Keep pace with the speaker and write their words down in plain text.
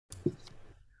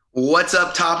What's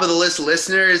up, top of the list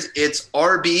listeners? It's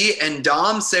RB and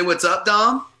Dom. Say what's up,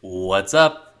 Dom. What's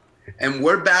up? And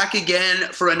we're back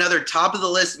again for another top of the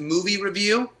list movie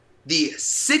review, the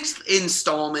sixth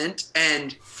installment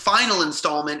and final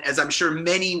installment, as I'm sure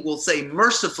many will say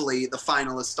mercifully, the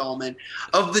final installment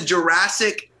of the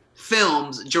Jurassic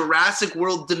films. Jurassic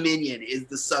World Dominion is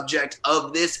the subject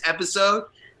of this episode.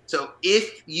 So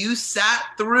if you sat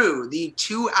through the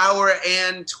 2 hour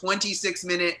and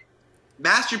 26-minute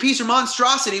masterpiece or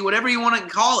monstrosity, whatever you want to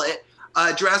call it,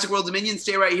 Jurassic World Dominion,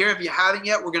 stay right here. If you haven't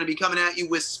yet, we're going to be coming at you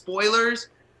with spoilers.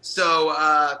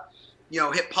 So,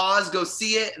 hit pause, go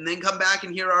see it, and then come back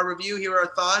and hear our review, hear our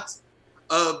thoughts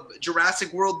of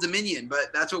Jurassic World Dominion.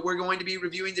 But that's what we're going to be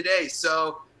reviewing today.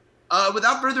 So,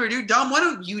 without further ado, Dom, why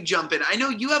don't you jump in? I know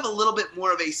you have a little bit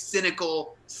more of a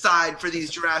cynical side for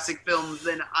these Jurassic films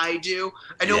than I do.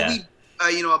 I know Yeah.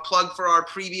 a plug for our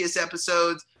previous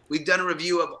episodes. We've done a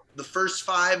review of the first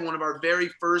five, one of our very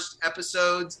first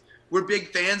episodes. We're big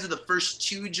fans of the first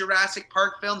two Jurassic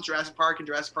Park films, Jurassic Park and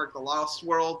Jurassic Park: The Lost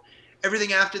World.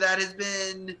 Everything after that has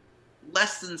been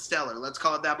less than stellar, let's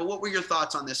call it that. But what were your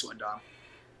thoughts on this one, Dom?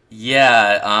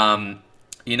 Yeah,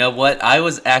 you know what? I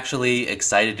was actually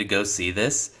excited to go see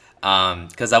this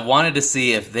because I wanted to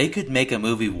see if they could make a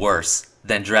movie worse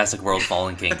than Jurassic World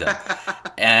Fallen Kingdom.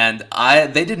 And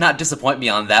they did not disappoint me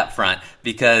on that front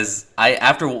because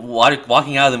after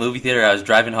walking out of the movie theater, I was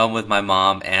driving home with my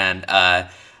mom and I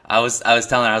was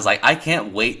telling her, I was like, I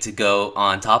can't wait to go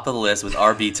on top of the list with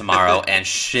RB tomorrow and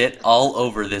shit all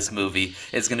over this movie.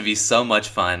 It's going to be so much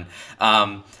fun.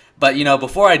 But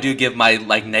before I do give my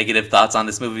negative thoughts on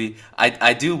this movie,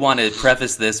 I do want to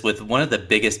preface this with one of the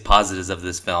biggest positives of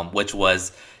this film, which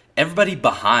was everybody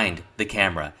behind the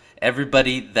camera,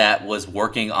 everybody that was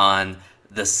working on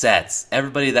the sets,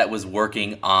 everybody that was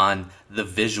working on the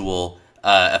visual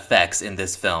effects in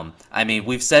this film. I mean,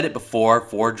 we've said it before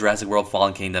for Jurassic World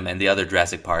Fallen Kingdom and the other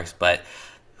Jurassic Parks, but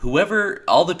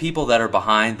all the people that are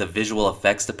behind the visual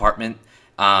effects department,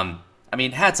 I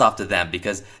mean, hats off to them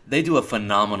because they do a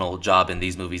phenomenal job in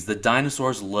these movies. The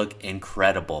dinosaurs look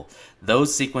incredible.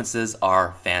 Those sequences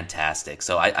are fantastic.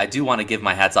 So I do want to give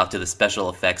my hats off to the special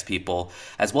effects people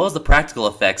as well as the practical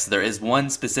effects. There is one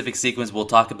specific sequence we'll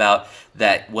talk about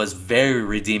that was very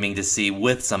redeeming to see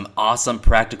with some awesome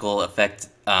practical effect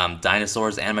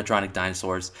dinosaurs, animatronic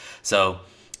dinosaurs. So,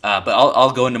 but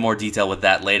I'll go into more detail with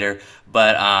that later.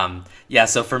 But yeah,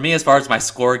 so for me, as far as my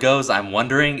score goes, I'm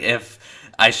wondering if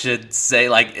I should say,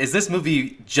 is this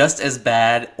movie just as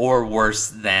bad or worse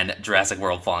than Jurassic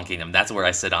World Fallen Kingdom? That's where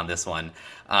I sit on this one.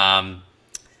 I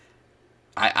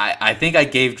think I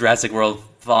gave Jurassic World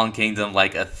Fallen Kingdom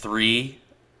a 3.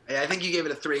 I think you gave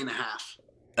it a 3.5.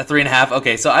 A 3.5?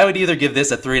 Okay, so I would either give this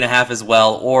a 3.5 as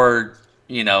well, or,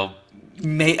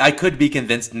 I could be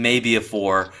convinced maybe a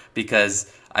 4,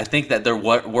 because I think that there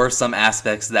were some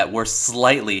aspects that were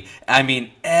slightly, I mean,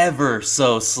 ever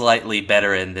so slightly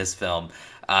better in this film.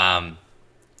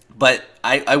 But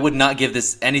I would not give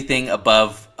this anything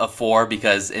above a 4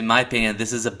 because, in my opinion,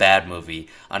 this is a bad movie,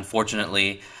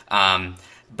 unfortunately.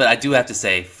 But I do have to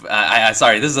say,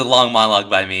 sorry, this is a long monologue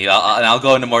by me. I'll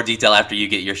go into more detail after you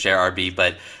get your share, RB.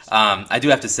 But I do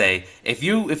have to say, if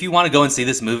you want to go and see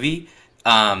this movie,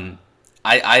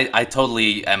 I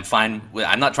totally am fine.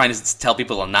 I'm not trying to tell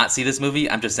people to not see this movie.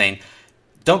 I'm just saying,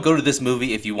 don't go to this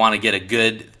movie if you want to get a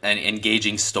good and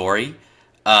engaging story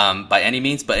by any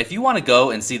means. But if you want to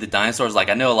go and see the dinosaurs,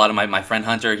 I know a lot of my friend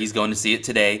Hunter, he's going to see it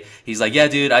today. He's like, yeah,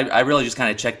 dude, I really just kind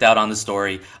of checked out on the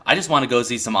story. I just want to go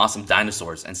see some awesome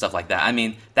dinosaurs and stuff like that. I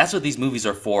mean, that's what these movies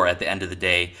are for at the end of the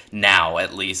day, now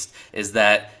at least, is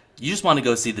that you just want to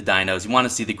go see the dinos. You want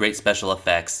to see the great special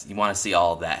effects. You want to see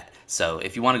all of that. So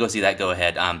if you want to go see that, go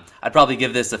ahead. I'd probably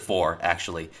give this a 4,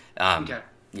 actually. Okay.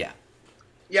 Yeah.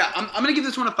 Yeah, I'm going to give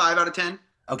this one a 5 out of 10.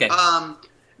 Okay.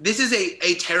 This is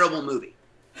a terrible movie,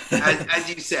 as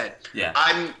you said. Yeah.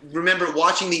 I remember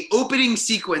watching the opening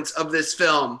sequence of this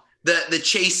film, the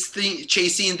chase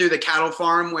scene through the cattle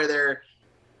farm where they're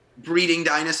breeding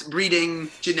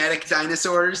genetic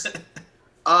dinosaurs.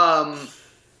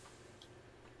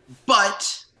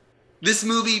 But this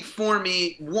movie, for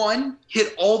me, one,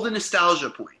 hit all the nostalgia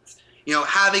points.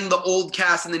 Having the old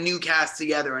cast and the new cast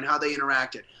together and how they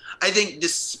interacted. I think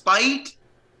despite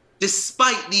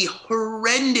the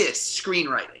horrendous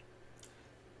screenwriting,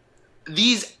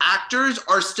 these actors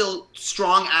are still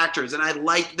strong actors, and I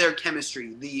like their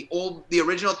chemistry. The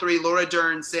original three, Laura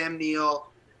Dern, Sam Neill,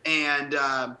 and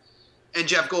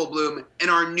Jeff Goldblum, and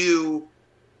our new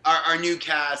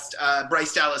cast,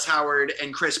 Bryce Dallas Howard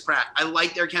and Chris Pratt. I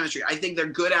like their chemistry. I think they're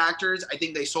good actors. I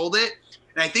think they sold it.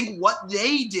 And I think what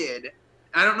they did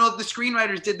I don't know if the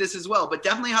screenwriters did this as well, but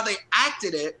definitely how they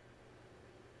acted it,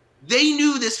 they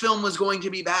knew this film was going to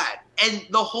be bad. And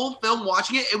the whole film,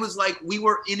 watching it, it was like we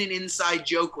were in an inside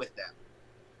joke with them.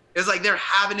 It was like they're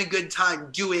having a good time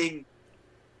doing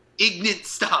ignorant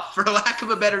stuff, for lack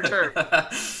of a better term.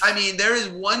 I mean, there is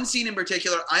one scene in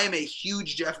particular. I am a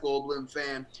huge Jeff Goldblum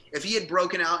fan. If he had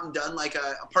broken out and done like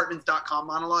a Apartments.com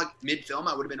monologue mid-film,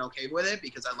 I would have been okay with it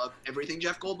because I love everything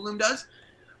Jeff Goldblum does.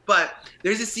 But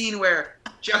there's a scene where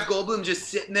Jeff Goldblum just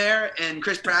sitting there and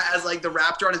Chris Pratt has like the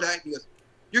raptor on his back. He goes,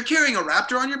 "You're carrying a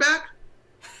raptor on your back?"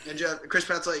 And Chris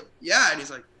Pratt's like, "Yeah." And he's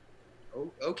like,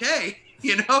 "Oh, okay."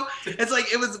 You know, it's like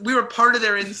we were part of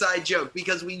their inside joke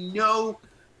because we know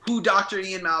who Dr.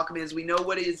 Ian Malcolm is. We know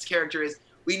what his character is.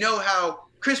 We know how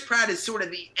Chris Pratt is sort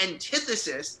of the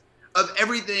antithesis of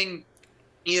everything,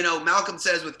 you know, Malcolm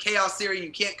says with chaos theory, you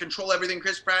can't control everything,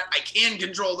 Chris Pratt. I can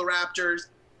control the Raptors.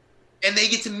 And they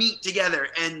get to meet together.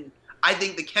 And I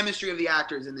think the chemistry of the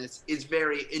actors in this is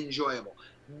very enjoyable.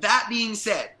 That being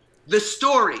said, the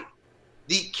story,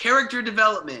 the character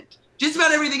development, just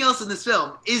about everything else in this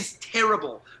film is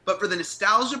terrible. But for the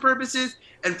nostalgia purposes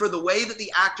and for the way that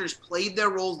the actors played their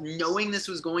roles, knowing this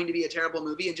was going to be a terrible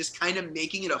movie and just kind of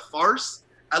making it a farce,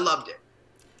 I loved it.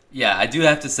 Yeah, I do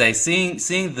have to say, seeing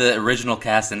the original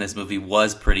cast in this movie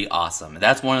was pretty awesome.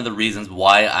 That's one of the reasons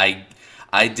why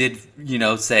I did, you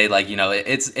know, say, like, you know,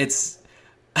 I'd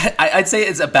say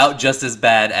it's about just as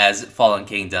bad as Fallen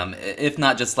Kingdom, if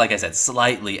not just, like I said,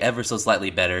 slightly, ever so slightly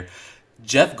better.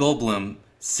 Jeff Goldblum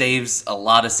saves a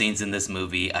lot of scenes in this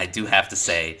movie, I do have to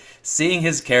say. Seeing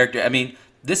his character, I mean,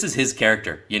 this is his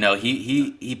character. You know,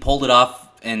 he pulled it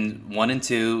off in 1 and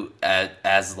 2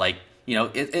 as like, you know,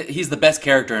 he's the best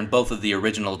character in both of the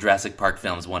original Jurassic Park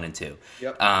films, 1 and 2.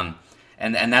 Yep.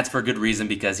 And that's for good reason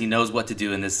because he knows what to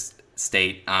do in this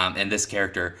state and this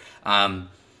character. I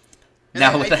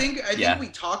think we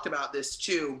talked about this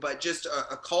too, but just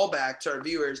a callback to our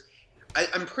viewers.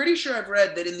 I'm pretty sure I've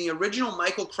read that in the original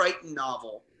Michael Crichton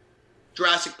novel,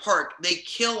 Jurassic Park, they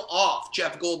kill off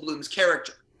Jeff Goldblum's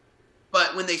character.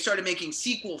 But when they started making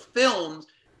sequel films,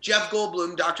 Jeff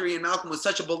Goldblum, Dr. Ian Malcolm, was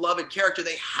such a beloved character,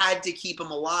 they had to keep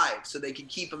him alive so they could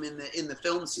keep him in the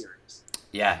film series.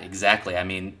 Yeah, exactly. I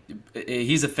mean,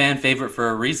 he's a fan favorite for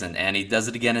a reason, and he does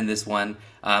it again in this one,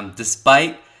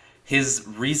 despite his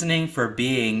reasoning for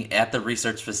being at the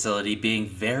research facility being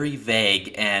very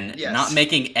vague and not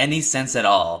making any sense at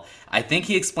all. I think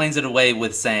he explains it away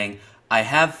with saying, "I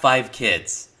have 5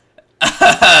 kids."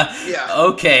 Yeah.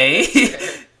 Okay.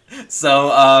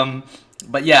 So,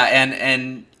 but yeah,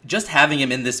 and just having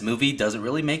him in this movie doesn't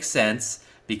really make sense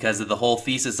because of the whole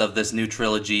thesis of this new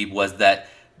trilogy was that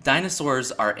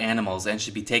dinosaurs are animals and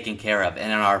should be taken care of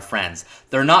and are our friends.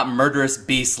 They're not murderous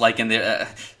beasts like in the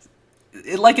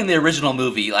original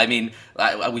movie. I mean,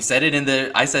 I said it in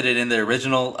the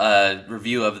original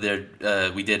review of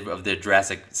the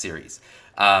Jurassic series.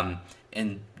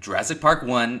 In Jurassic Park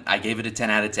 1, I gave it a 10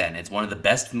 out of 10. It's one of the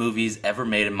best movies ever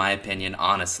made, in my opinion,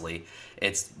 honestly.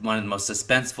 It's one of the most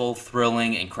suspenseful,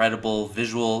 thrilling, incredible,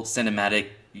 visual, cinematic.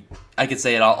 I could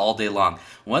say it all day long.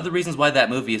 One of the reasons why that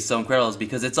movie is so incredible is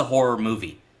because it's a horror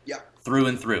movie. Yeah. Through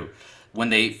and through. When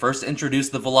they first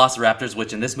introduced the Velociraptors,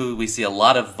 which in this movie we see a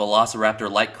lot of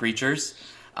Velociraptor-like creatures,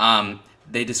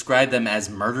 they describe them as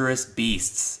murderous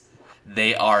beasts.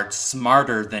 They are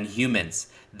smarter than humans.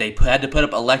 They had to put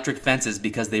up electric fences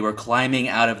because they were climbing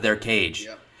out of their cage.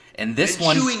 Yeah. And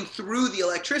chewing through the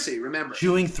electricity, remember.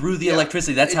 Chewing through the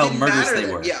electricity. That's how murderous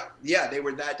they were. Yeah, they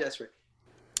were that desperate.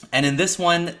 And in this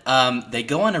one, they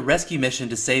go on a rescue mission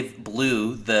to save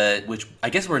Blue, which I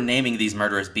guess we're naming these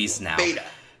murderous beasts now. Beta.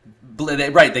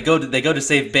 Right, they go to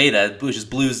save Beta, which is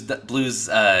Blue's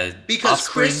because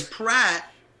offspring. Chris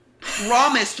Pratt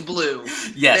promised Blue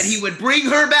yes. that he would bring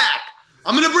her back.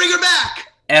 I'm going to bring her back.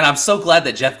 And I'm so glad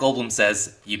that Jeff Goldblum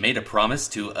says, "You made a promise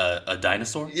to a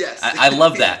dinosaur?" Yes. I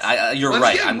love that. You're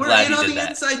right. Again, I'm glad he did that.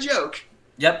 Inside joke.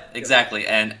 Yep, exactly.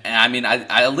 And I mean,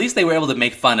 at least they were able to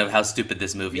make fun of how stupid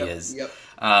this movie is. Yep.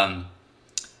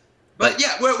 But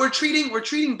yeah, we're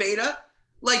treating Beta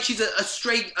like she's a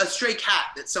stray cat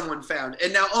that someone found,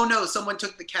 and now someone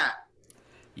took the cat.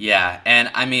 Yeah,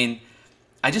 and I mean,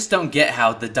 I just don't get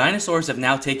how the dinosaurs have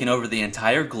now taken over the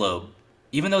entire globe.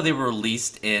 Even though they were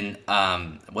released in,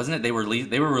 wasn't it? They were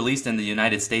released in the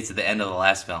United States at the end of the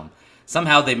last film.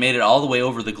 Somehow they made it all the way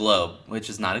over the globe, which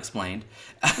is not explained.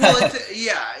 Well,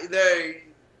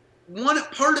 one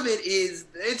part of it is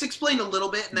it's explained a little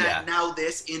bit in that now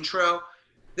this intro.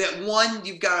 That one,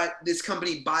 you've got this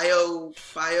company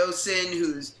Biosyn,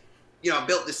 who's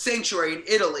built the sanctuary in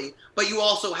Italy, but you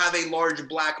also have a large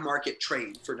black market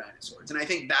trade for dinosaurs. And I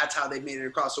think that's how they've made it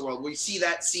across the world. We see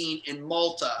that scene in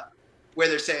Malta where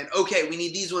they're saying, okay, we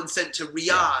need these ones sent to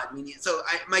Riyadh. Yeah.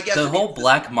 My guess the whole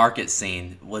black market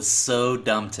scene was so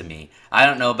dumb to me. I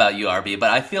don't know about you, RB, but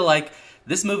I feel like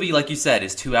this movie, like you said,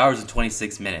 is 2 hours and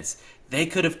 26 minutes. They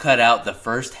could have cut out the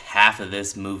first half of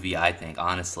this movie, I think,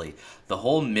 honestly. The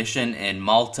whole mission in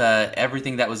Malta,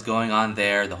 everything that was going on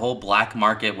there, the whole black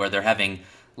market where they're having,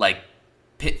 like,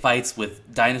 pit fights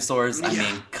with dinosaurs. I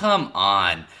mean, come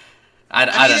on. I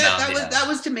don't know. That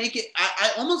was to make it...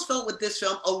 I almost felt with this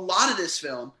film, a lot of this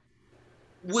film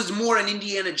was more an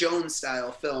Indiana Jones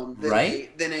style film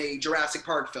than a Jurassic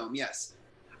Park film, yes.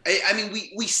 I mean,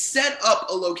 we set up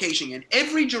a location, and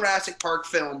every Jurassic Park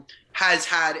film has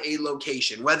had a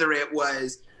location, whether it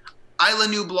was Isla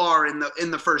Nublar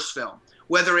in the first film,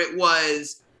 whether it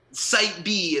was Site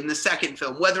B in the second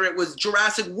film, whether it was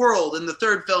Jurassic World in the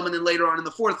third film, and then later on in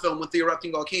the fourth film with the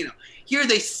erupting volcano. Here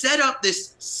they set up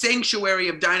this sanctuary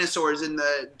of dinosaurs in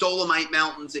the Dolomite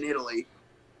Mountains in Italy,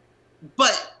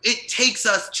 but it takes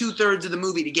us 2/3 of the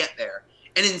movie to get there.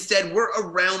 And instead, we're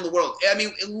around the world. I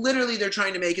mean, literally, they're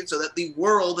trying to make it so that the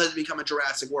world has become a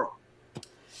Jurassic World.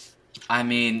 I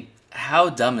mean, how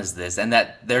dumb is this? And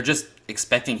that they're just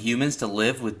expecting humans to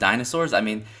live with dinosaurs? I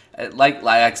mean, like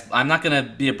I'm not going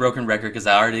to be a broken record because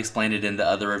I already explained it in the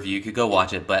other review. You could go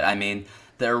watch it. But, I mean,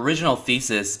 the original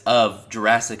thesis of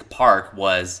Jurassic Park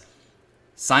was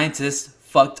scientists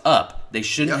fucked up. They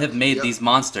shouldn't have made these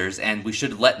monsters, and we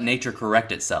should let nature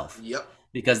correct itself. Yep.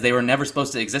 Because they were never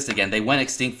supposed to exist again. They went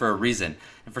extinct for a reason.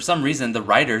 And for some reason, the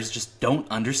writers just don't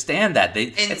understand that.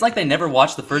 It's like they never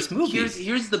watched the first movie.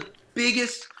 Here's the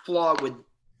biggest flaw with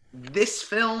this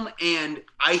film, and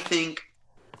I think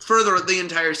further the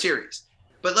entire series.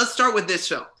 But let's start with this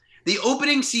film. The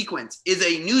opening sequence is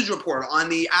a news report on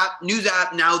the news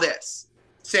app Now This,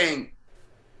 saying,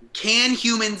 can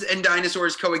humans and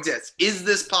dinosaurs coexist? Is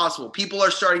this possible? People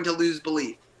are starting to lose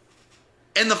belief.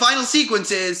 And the final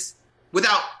sequence is,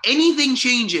 without anything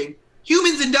changing,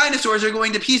 humans and dinosaurs are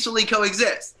going to peacefully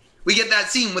coexist. We get that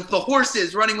scene with the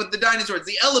horses running with the dinosaurs,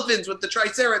 the elephants with the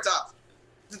triceratops.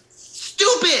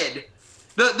 Stupid!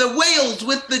 The whales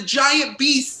with the giant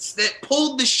beasts that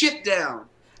pulled the ship down.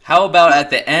 How about at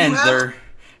the end,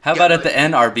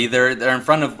 RB, they're in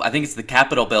front of, I think it's the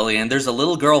Capitol building, and there's a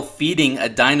little girl feeding a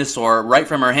dinosaur right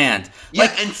from her hand.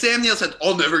 Yeah, and Sam Neill said,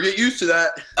 I'll never get used to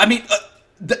that. I mean...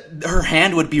 her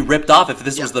hand would be ripped off if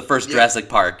this was the first Jurassic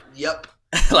Park. Yep.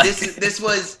 The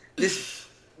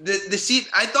scene.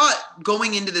 I thought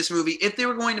going into this movie, if they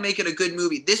were going to make it a good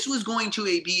movie, this was going to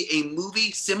be a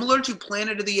movie similar to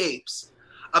Planet of the Apes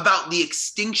about the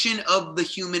extinction of the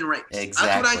human race. Exactly.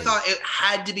 That's what I thought it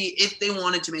had to be if they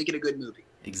wanted to make it a good movie.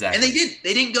 Exactly. And they did.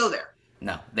 They didn't go there.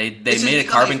 No, they made a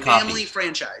carbon copy. Family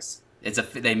franchise.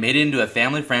 They made it into a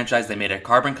family franchise. They made a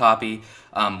carbon copy.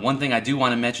 One thing I do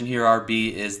want to mention here,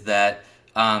 RB, is that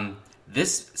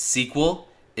this sequel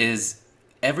is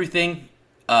everything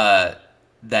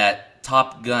that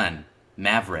Top Gun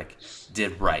Maverick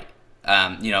did right.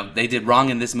 They did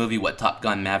wrong in this movie what Top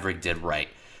Gun Maverick did right.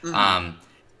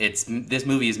 Mm-hmm. This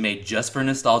movie is made just for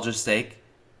nostalgia's sake.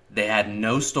 They had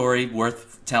no story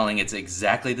worth telling. It's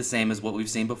exactly the same as what we've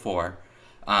seen before.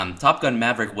 Top Gun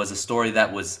Maverick was a story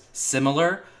that was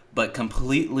similar, but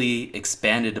completely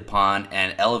expanded upon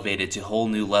and elevated to whole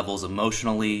new levels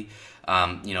emotionally,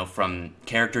 from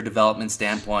character development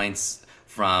standpoints,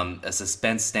 from a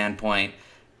suspense standpoint.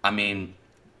 I mean,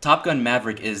 Top Gun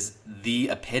Maverick is the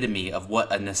epitome of what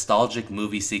a nostalgic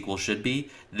movie sequel should be.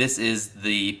 This is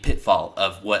the pitfall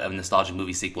of what a nostalgic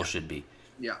movie sequel should be.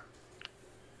 Yeah.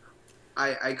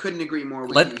 I couldn't agree more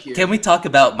with you here. Can we talk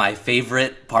about my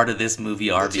favorite part of this movie,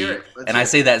 RB? Let's hear it. I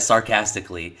say that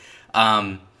sarcastically.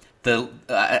 I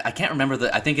can't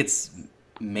remember I think it's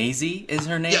Maisie is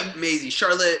her name? Yeah, Maisie.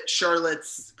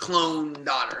 Charlotte's clone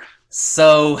daughter.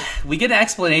 So we get an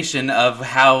explanation of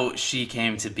how she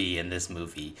came to be in this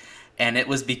movie. And it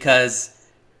was because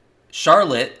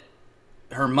Charlotte,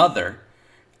 her mother,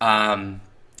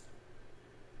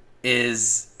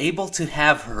 is able to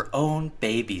have her own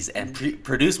babies and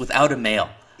produce without a male.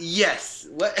 Yes.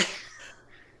 What?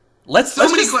 Let's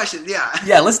many questions. Yeah.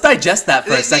 Yeah. Let's digest that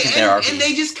for a second, RB. And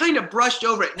they just kind of brushed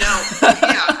over it. Now,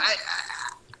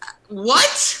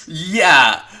 what?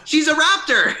 Yeah. She's a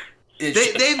raptor.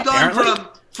 They've gone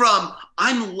from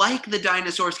I'm like the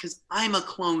dinosaurs because I'm a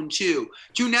clone too,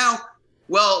 to now,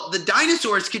 well, the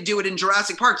dinosaurs could do it in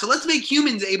Jurassic Park, so let's make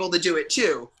humans able to do it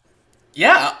too.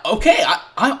 Yeah, okay,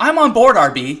 I'm on board,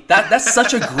 RB. That's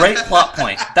such a great plot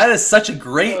point. That is such a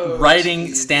great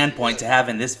writing standpoint to have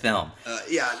in this film.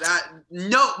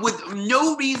 With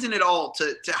no reason at all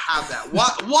to have that.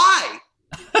 Why?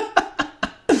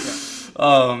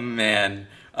 Oh man.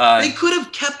 They could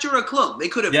have kept her a clone. They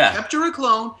could have kept her a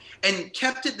clone and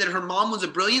kept it that her mom was a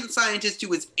brilliant scientist who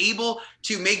was able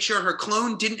to make sure her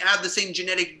clone didn't have the same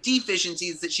genetic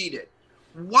deficiencies that she did.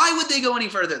 Why would they go any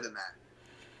further than that?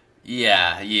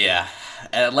 Yeah.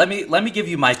 Let me give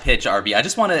you my pitch, RB. I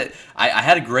just want to. I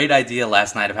had a great idea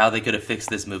last night of how they could have fixed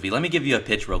this movie. Let me give you a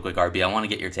pitch real quick, RB. I want to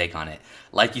get your take on it.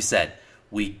 Like you said,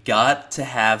 we got to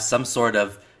have some sort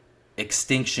of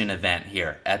extinction event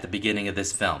here at the beginning of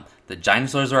this film. The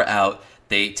dinosaurs are out.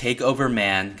 They take over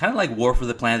man, kind of like War for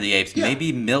the Planet of the Apes. Yeah.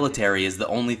 Maybe military is the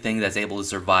only thing that's able to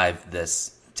survive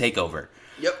this takeover.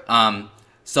 Yep.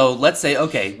 So let's say,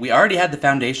 okay, we already had the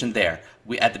foundation there.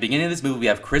 At the beginning of this movie, we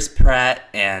have Chris Pratt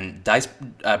and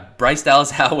Bryce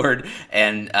Dallas Howard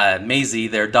and Maisie,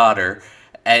 their daughter,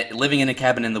 living in a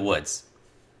cabin in the woods.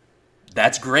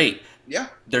 That's great. Yeah.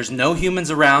 There's no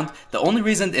humans around. The only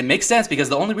reason it makes sense because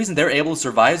the only reason they're able to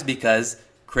survive is because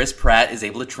Chris Pratt is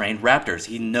able to train raptors.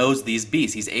 He knows these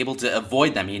beasts. He's able to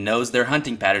avoid them. He knows their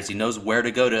hunting patterns. He knows where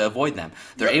to go to avoid them.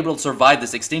 They're able to survive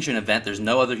this extinction event. There's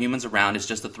no other humans around. It's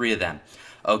just the three of them.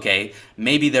 Okay,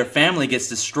 maybe their family gets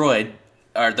destroyed,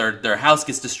 or their house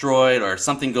gets destroyed, or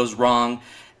something goes wrong,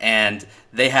 and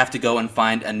they have to go and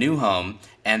find a new home,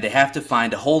 and they have to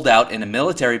find a holdout in a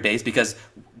military base because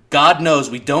God knows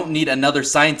we don't need another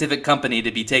scientific company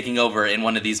to be taking over in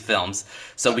one of these films.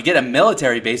 So we get a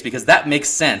military base because that makes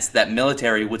sense that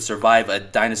military would survive a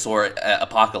dinosaur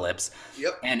apocalypse.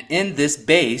 Yep. And in this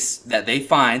base that they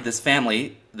find, this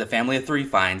family, the family of three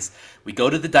finds, we go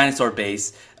to the dinosaur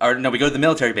base, we go to the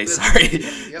military base, sorry.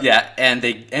 Yep. Yeah, and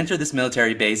they enter this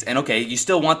military base, and okay, you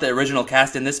still want the original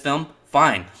cast in this film?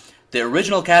 Fine. The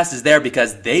original cast is there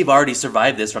because they've already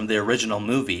survived this from the original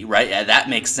movie, right? Yeah, that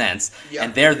makes sense. Yep.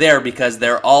 And they're there because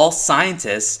they're all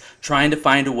scientists trying to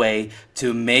find a way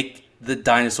to make the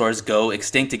dinosaurs go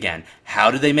extinct again.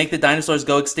 How do they make the dinosaurs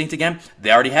go extinct again?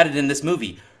 They already had it in this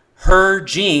movie. Her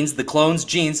genes, the clone's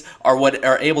genes, are what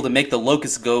are able to make the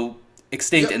locusts go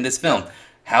extinct in this film.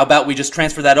 How about we just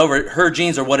transfer that over? Her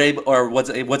genes are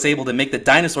what's able to make the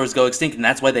dinosaurs go extinct, and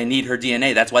that's why they need her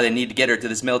DNA. That's why they need to get her to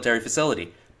this military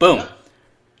facility. Boom.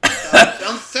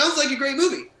 Sounds like a great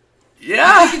movie. Yeah.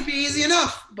 I think it'd be easy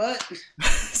enough, but...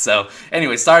 So,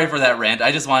 anyway, sorry for that rant.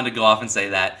 I just wanted to go off and say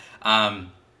that.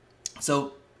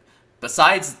 So,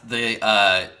 besides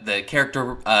the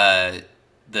character,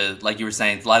 like you were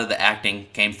saying, a lot of the acting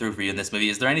came through for you in this movie.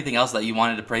 Is there anything else that you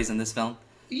wanted to praise in this film?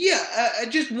 Yeah,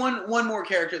 just one more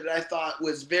character that I thought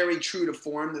was very true to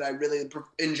form that I really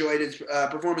enjoyed his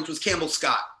performance was Campbell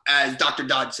Scott as Dr.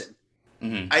 Dodgson.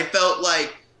 Mm-hmm. I felt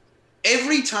like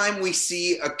every time we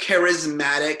see a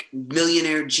charismatic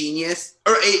millionaire genius,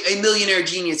 or a millionaire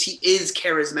genius, he is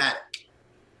charismatic.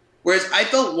 Whereas I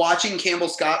felt watching Campbell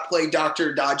Scott play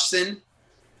Dr. Dodgson,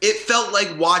 it felt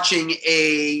like watching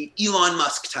a Elon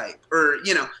Musk type, or,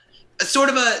 a sort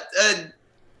of a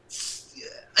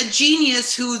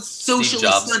genius who's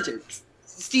socially stunted.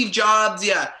 Steve Jobs,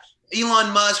 yeah.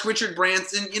 Elon Musk, Richard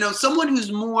Branson, someone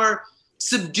who's more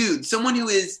subdued, someone who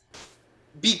is,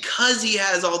 because he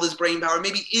has all this brain power,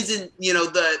 maybe isn't,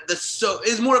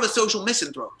 is more of a social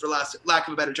misanthrope, for lack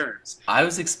of better terms. I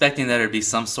was expecting that there'd be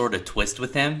some sort of twist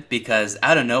with him, because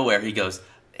out of nowhere he goes,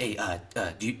 hey,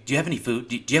 do you have any food?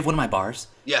 Do you have one of my bars?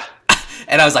 Yeah.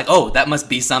 And I was like, oh, that must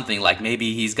be something. Like,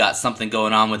 maybe he's got something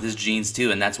going on with his genes,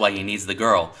 too, and that's why he needs the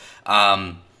girl.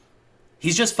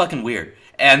 He's just fucking weird.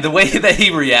 And the way that he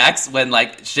reacts when,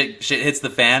 like, shit hits the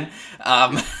fan,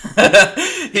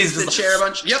 he's just... The chair a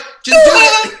bunch. Yep, just do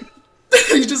it!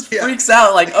 He just freaks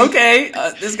out, like, okay,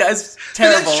 this guy's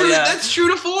terrible. That's true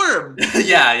to form.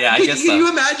 Yeah, I guess so. Can you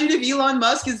imagine if Elon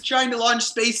Musk is trying to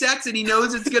launch SpaceX and he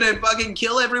knows it's going to fucking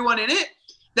kill everyone in it?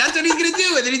 That's what he's going to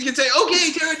do. And then he's going to say,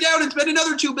 okay, tear it down and spend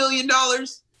another $2 billion.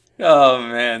 Oh,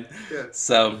 man. Yeah.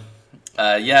 So,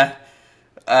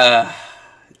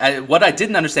 what I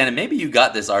didn't understand, and maybe you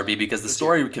got this, RB, because the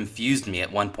story confused me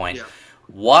at one point. Yeah.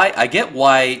 I get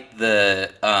why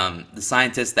the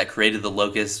scientist that created the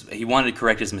locust, he wanted to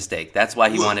correct his mistake. That's why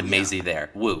he wanted Maisie there.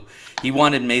 He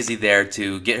wanted Maisie there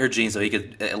to get her genes so he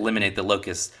could eliminate the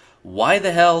locust. Why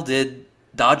the hell did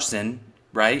Dodgson,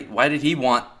 right? Why did he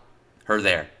want her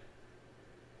there?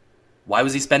 Why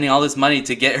was he spending all this money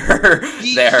to get her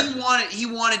there? He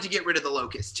wanted to get rid of the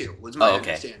locust too, was my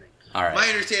understanding. All right. My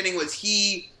understanding was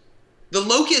the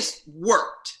locust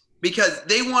worked because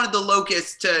they wanted the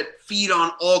locust to feed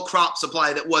on all crop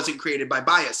supply that wasn't created by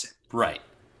biosin. Right.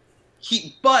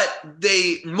 But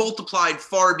they multiplied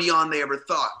far beyond they ever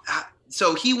thought.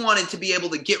 So he wanted to be able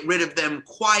to get rid of them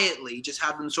quietly, just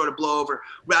have them sort of blow over,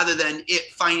 rather than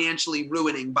it financially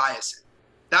ruining Biosin.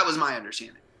 That was my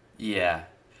understanding. Yeah.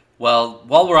 Well,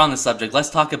 while we're on the subject,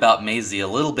 let's talk about Maisie a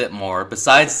little bit more.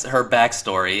 Besides her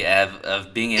backstory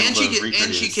of being able to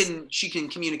reproduce, and she can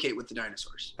communicate with the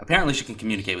dinosaurs. Apparently, she can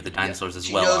communicate with the dinosaurs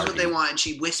as well. She knows what they want, and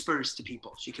she whispers to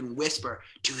people. She can whisper,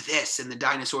 "Do this," and the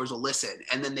dinosaurs will listen,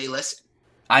 and then they listen.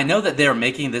 I know that they're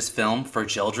making this film for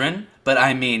children, but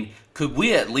I mean, could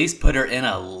we at least put her in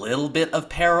a little bit of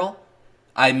peril?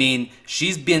 I mean,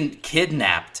 she's been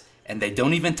kidnapped. And they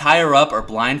don't even tie her up or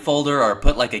blindfold her or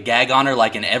put like a gag on her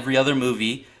like in every other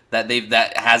movie that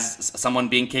has someone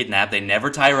being kidnapped. They never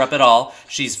tie her up at all.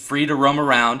 She's free to roam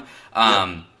around.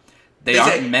 They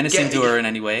aren't menacing to her in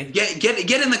any way.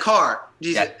 Get in the car.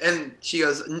 And she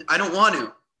goes, "I don't want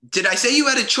to." "Did I say you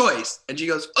had a choice?" And she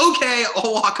goes, "Okay,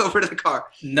 I'll walk over to the car."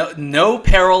 No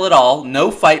peril at all. No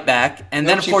fight back. And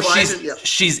then of course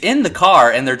she's in the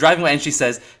car and they're driving away and she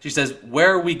says,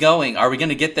 "Where are we going? Are we going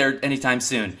to get there anytime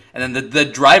soon?" And then the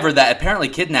driver that apparently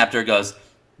kidnapped her goes,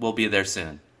 "We'll be there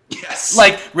soon." Yes.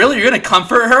 Like, really? You're going to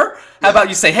comfort her? How about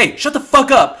you say, "Hey, shut the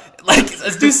fuck up." Like,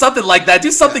 do something like that.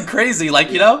 Do something crazy. Like,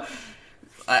 you know?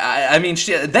 I mean,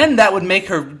 then that would make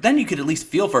her. Then you could at least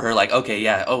feel for her, like, okay,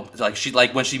 yeah,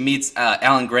 like when she meets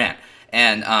Alan Grant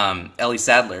and Ellie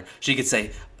Sattler, she could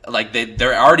say, like,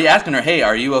 they're already asking her, "Hey,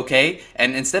 are you okay?"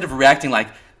 And instead of reacting like,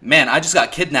 "Man, I just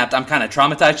got kidnapped, I'm kind of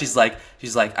traumatized,"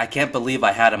 she's like, "I can't believe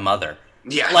I had a mother."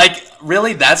 Yeah. Like,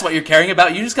 really, that's what you're caring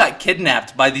about? You just got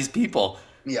kidnapped by these people.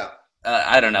 Yeah.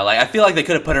 I don't know. Like, I feel like they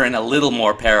could have put her in a little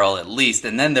more peril at least,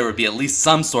 and then there would be at least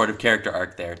some sort of character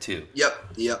arc there too.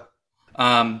 Yep.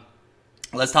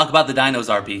 Let's talk about the dinos,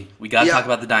 RP. We gotta talk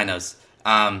about the dinos.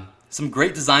 Some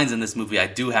great designs in this movie, I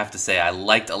do have to say. I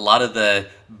liked a lot of the,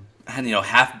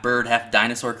 half bird, half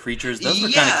dinosaur creatures. Those were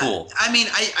kind of cool. I mean,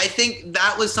 I think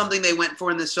that was something they went for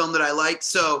in this film that I liked.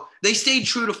 So they stayed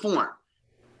true to form.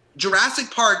 Jurassic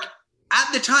Park,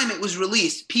 at the time it was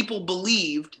released, people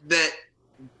believed that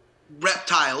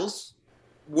reptiles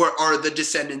are the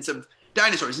descendants of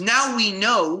dinosaurs. Now we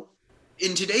know,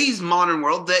 in today's modern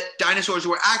world, that dinosaurs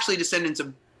were actually descendants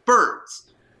of birds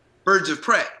of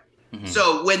prey. Mm-hmm.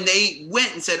 So when they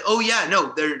went and said, "Oh yeah,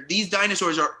 no, these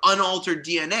dinosaurs are unaltered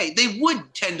DNA," they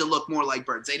would tend to look more like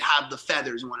birds. They'd have the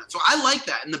feathers and whatnot. So I like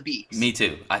that in the beaks. Me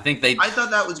too. I thought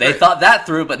that was they great. thought that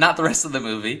through, but not the rest of the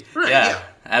movie. Right, yeah.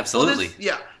 Absolutely.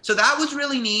 So that was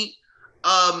really neat.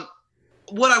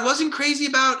 What I wasn't crazy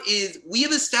about is we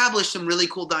have established some really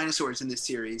cool dinosaurs in this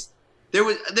series. There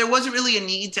wasn't really a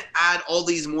need to add all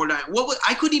these more dinosaurs.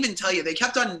 I couldn't even tell you. They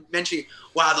kept on mentioning,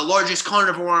 "Wow, the largest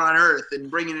carnivore on Earth," and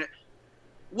bringing it.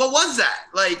 What was that?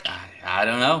 Like, I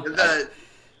don't know.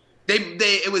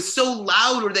 It was so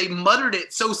loud, or they muttered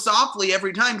it so softly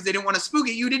every time because they didn't want to spook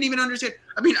it. You didn't even understand.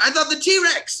 I mean, I thought the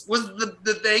T-Rex was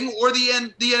the thing, or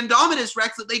the Indominus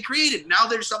Rex that they created. Now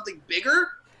there's something bigger.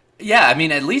 Yeah, I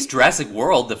mean, at least Jurassic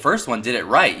World, the first one, did it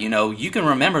right. You can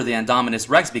remember the Indominus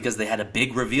Rex because they had a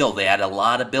big reveal. They had a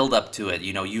lot of build-up to it.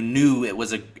 You knew it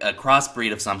was a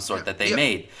crossbreed of some sort that they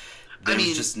made. There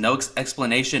was just no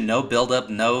explanation, no build-up,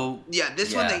 no... Yeah,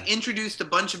 this one, they introduced a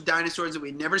bunch of dinosaurs that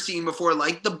we'd never seen before,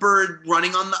 like the bird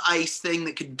running on the ice thing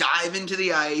that could dive into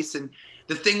the ice, and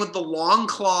the thing with the long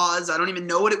claws. I don't even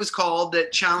know what it was called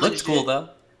that challenged Looked cool, though.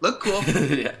 Look cool.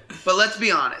 Yeah. But let's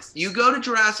be honest. You go to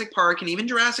Jurassic Park and even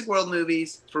Jurassic World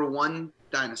movies for one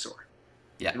dinosaur.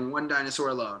 Yeah. And one dinosaur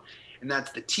alone. And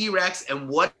that's the T-Rex. And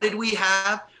what did we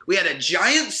have? We had a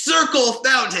giant circle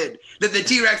fountain that the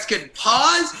T-Rex could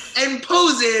pause and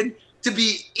pose in to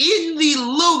be in the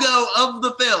logo of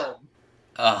the film.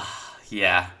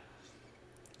 Yeah.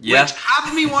 Yeah. Which half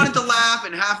of me wanted to laugh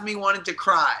and half of me wanted to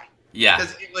cry. Yeah.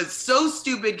 Because it was so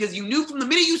stupid, because you knew from the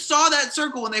minute you saw that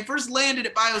circle when they first landed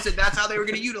at Biosin, that's how they were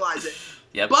going to utilize it.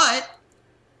 Yep. But,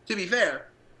 to be fair,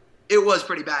 it was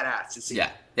pretty badass to see.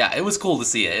 Yeah, it was cool to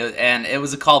see it. And it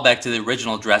was a callback to the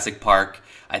original Jurassic Park,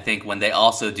 I think, when they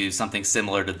also do something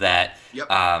similar to that.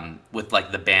 Yep. With,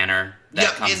 like, the banner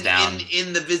that comes down.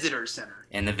 In the visitor center.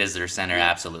 In the visitor center,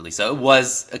 absolutely. So it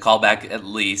was a callback at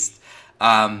least.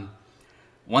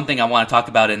 One thing I want to talk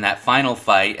about in that final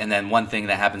fight, and then one thing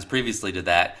that happens previously to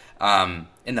that.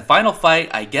 In the final fight,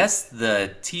 I guess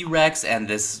the T-Rex and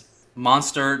this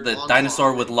monster, the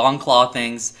dinosaur with long claw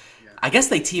things, I guess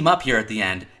they team up here at the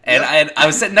end. And I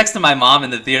was sitting next to my mom in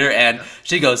the theater, and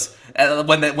she goes,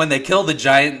 when they kill the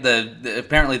giant,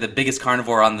 apparently the biggest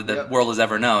carnivore on the world has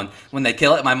ever known, when they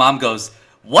kill it, my mom goes,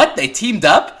 "What? They teamed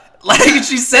up?" Like,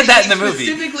 she said that in the movie.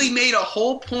 Specifically made a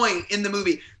whole point in the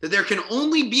movie that there can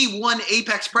only be one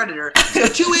apex predator. So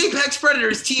 2 apex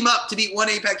predators team up to beat 1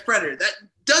 apex predator. That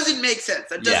doesn't make sense.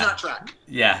 That does not track.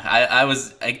 Yeah, I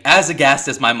was as aghast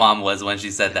as my mom was when she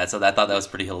said that, so I thought that was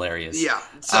pretty hilarious. Yeah,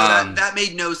 so that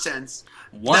made no sense.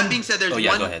 That being said, there's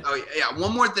go ahead.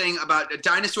 One more thing about a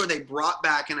dinosaur they brought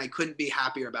back, and I couldn't be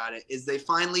happier about it, is they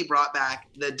finally brought back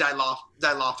the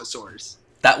Dilophosaurs.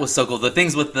 That was so cool. The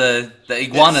things with the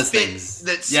iguanas things.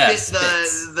 That spit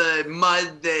the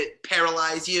mud that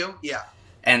paralyze you. Yeah.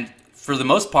 And for the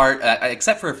most part,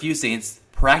 except for a few scenes,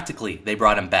 practically they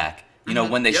brought him back. You know,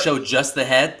 when they showed just the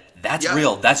head, that's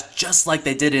real. That's just like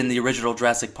they did in the original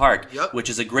Jurassic Park, which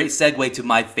is a great segue to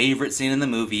my favorite scene in the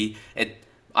movie.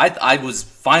 I was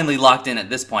finally locked in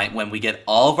at this point when we get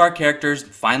all of our characters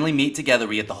finally meet together.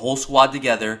 We get the whole squad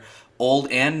together,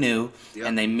 old and new,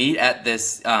 and they meet at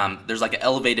this, there's like an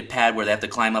elevated pad where they have to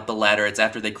climb up the ladder. It's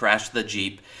after they crash the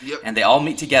Jeep, and they all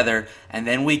meet together, and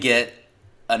then we get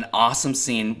an awesome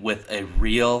scene with a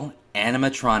real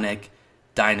animatronic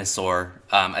dinosaur.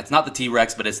 It's not the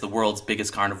T-Rex, but it's the world's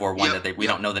biggest carnivore one that we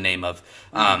don't know the name of.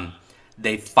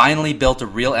 They finally built a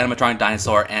real animatronic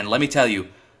dinosaur, and let me tell you,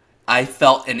 I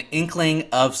felt an inkling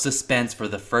of suspense for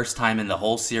the first time in the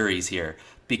whole series here.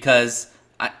 Because,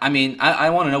 I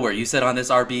want to know where you sit on this,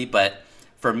 RB, but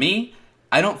for me,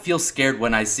 I don't feel scared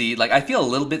when I see... Like, I feel a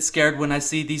little bit scared when I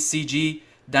see these CG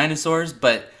dinosaurs,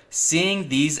 but seeing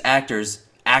these actors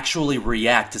actually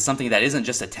react to something that isn't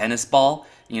just a tennis ball,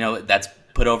 that's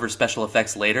put over special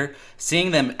effects later,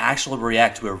 seeing them actually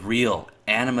react to a real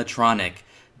animatronic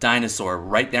dinosaur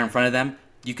right there in front of them,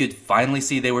 you could finally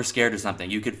see they were scared of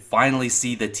something. You could finally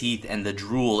see the teeth and the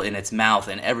drool in its mouth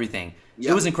and everything.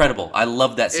 It was incredible. I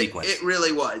loved that sequence. It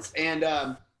really was.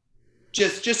 And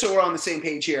just so we're on the same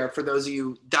page here, for those of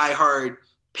you diehard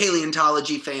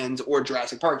paleontology fans or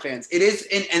Jurassic Park fans, it is,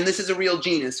 and this is a real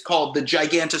genus, called the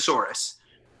Gigantosaurus.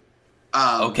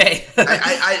 Okay.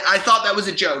 I thought that was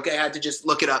a joke. I had to just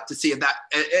look it up to see if that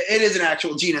it is an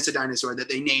actual genus of dinosaur that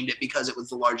they named it because it was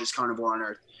the largest carnivore on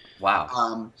Earth.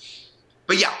 Wow.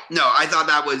 But yeah, no, I thought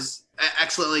that was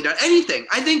excellently done. Anything.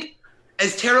 I think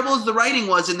as terrible as the writing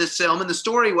was in this film and the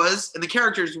story was and the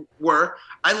characters were,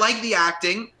 I like the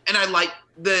acting and I like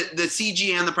the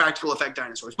CG and the practical effect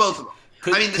dinosaurs, both of them.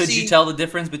 Could you tell the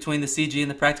difference between the CG and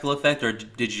the practical effect, or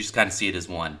did you just kind of see it as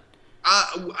one?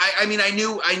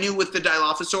 I knew with the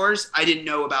Dilophosaurs. I didn't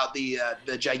know about the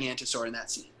Gigantosaur in that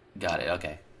scene. Got it.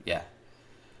 Okay. Yeah.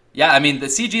 Yeah, the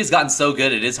CG has gotten so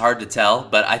good, it is hard to tell,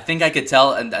 but I think I could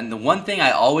tell, and the one thing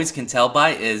I always can tell by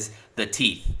is the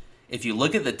teeth. If you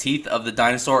look at the teeth of the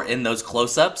dinosaur in those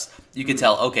close-ups, you can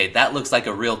tell, okay, that looks like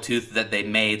a real tooth that they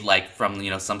made like from,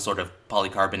 some sort of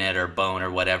polycarbonate or bone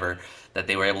or whatever that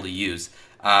they were able to use.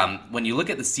 When you look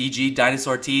at the CG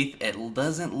dinosaur teeth, it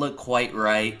doesn't look quite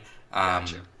right.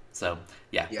 Gotcha. So,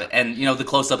 yeah. And, the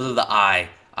close-ups of the eye.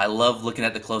 I love looking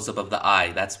at the close-up of the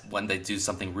eye. That's when they do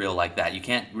something real like that. You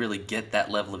can't really get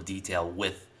that level of detail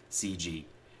with CG.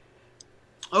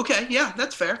 Okay, yeah,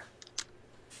 that's fair.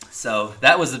 So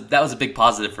that was a big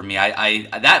positive for me.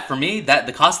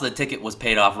 The cost of the ticket was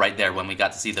paid off right there when we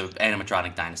got to see the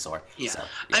animatronic dinosaur. Yeah. So,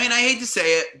 yeah. I hate to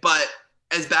say it, but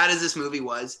as bad as this movie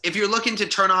was, if you're looking to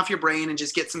turn off your brain and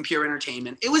just get some pure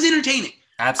entertainment, it was entertaining.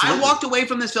 Absolutely. I walked away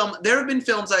from this film. There have been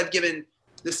films I've given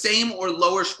the same or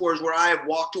lower scores where I have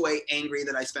walked away angry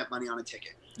that I spent money on a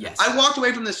ticket. Yes. I walked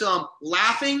away from this film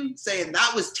laughing, saying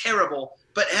that was terrible,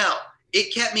 but hell,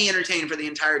 it kept me entertained for the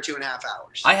entire 2.5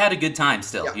 hours. I had a good time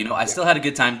still. I still had a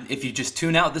good time. If you just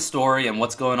tune out the story and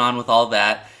what's going on with all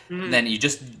that, then you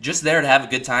just there to have a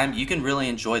good time, you can really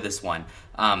enjoy this one.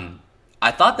 I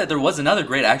thought that there was another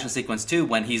great action sequence too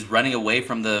when he's running away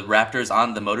from the raptors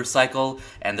on the motorcycle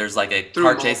and there's like a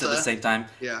car chase at the same time.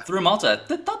 Yeah. Through Malta.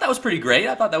 I thought that was pretty great.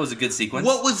 I thought that was a good sequence.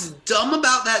 What was dumb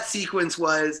about that sequence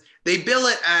was they bill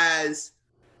it as,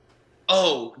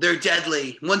 oh, they're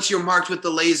deadly. Once you're marked with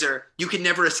the laser, you can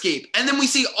never escape. And then we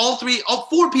see all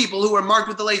 4 people who are marked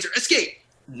with the laser escape.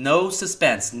 No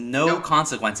suspense, no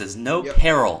consequences, no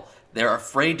peril. They're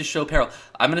afraid to show peril.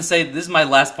 I'm going to say this is my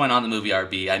last point on the movie,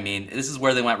 RB. This is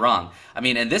where they went wrong.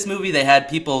 In this movie, they had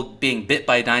people being bit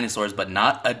by dinosaurs, but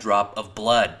not a drop of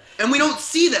blood. And we don't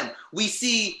see them. We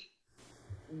see,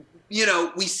 we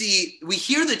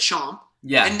hear the chomp.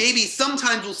 Yeah. And maybe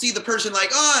sometimes we'll see the person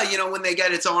when they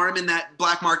get its arm in that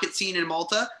black market scene in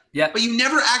Malta. Yeah. But you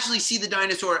never actually see the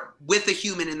dinosaur with a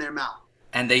human in their mouth.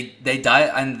 And they die,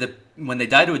 and when they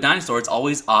die to a dinosaur, it's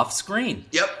always off screen.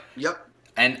 Yep.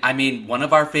 And one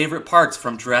of our favorite parts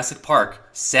from Jurassic Park,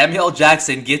 Samuel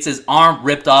Jackson gets his arm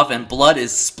ripped off and blood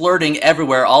is splurting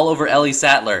everywhere all over Ellie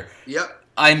Sattler. Yep.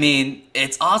 I mean,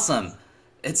 it's awesome.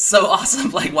 It's so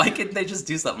awesome. Like, why couldn't they just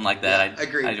do something like that? Yeah,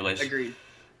 agreed. I wish. Agreed.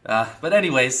 But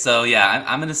anyways, so yeah,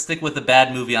 I'm gonna stick with the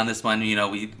bad movie on this one. You know,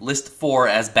 we list 4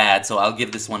 as bad, so I'll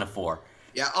give this one a 4.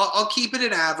 Yeah, I'll keep it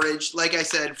an average, like I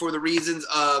said, for the reasons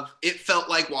of it felt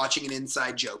like watching an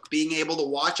inside joke. Being able to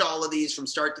watch all of these from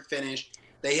start to finish,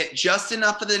 they hit just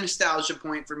enough of the nostalgia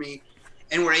point for me,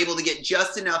 and we're able to get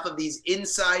just enough of these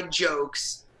inside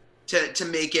jokes to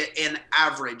make it an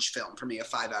average film for me, a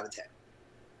 5 out of 10.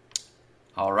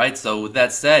 All right, so with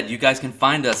that said, you guys can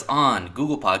find us on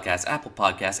Google Podcasts, Apple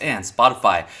Podcasts, and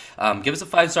Spotify. Give us a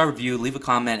 5-star review, leave a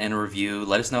comment and a review.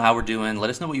 Let us know how we're doing. Let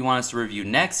us know what you want us to review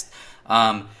next.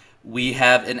 We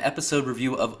have an episode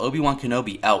review of Obi-Wan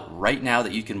Kenobi out right now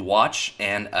that you can watch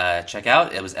and check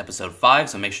out. It was episode 5,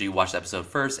 so make sure you watch the episode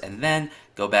first, and then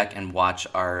go back and watch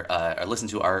or listen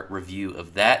to our review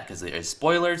of that, because there is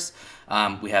spoilers.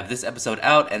 We have this episode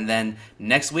out, and then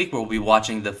next week we'll be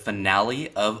watching the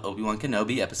finale of Obi-Wan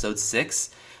Kenobi, episode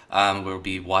 6. We'll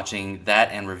be watching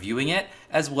that and reviewing it,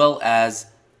 as well as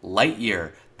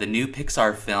Lightyear, the new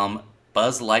Pixar film.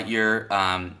 Buzz Lightyear,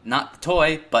 not the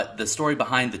toy, but the story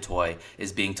behind the toy,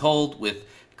 is being told with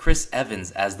Chris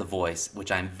Evans as the voice,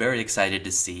 which I'm very excited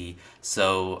to see.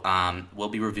 So we'll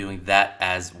be reviewing that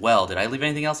as well. Did I leave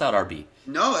anything else out, RB?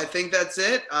 No, I think that's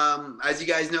it. As you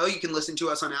guys know, you can listen to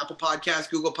us on Apple Podcasts,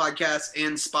 Google Podcasts,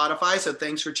 and Spotify. So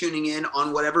thanks for tuning in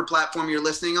on whatever platform you're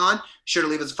listening on. Be sure to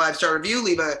leave us a 5-star review.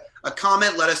 Leave a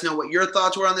comment. Let us know what your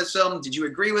thoughts were on this film. Did you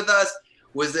agree with us?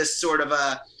 Was this sort of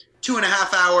a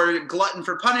 2.5-hour glutton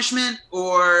for punishment,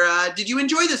 or did you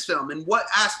enjoy this film, and what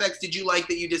aspects did you like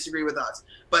that you disagree with us?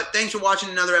 But thanks for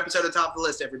watching another episode of Top of the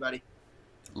List, everybody.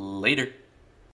 Later.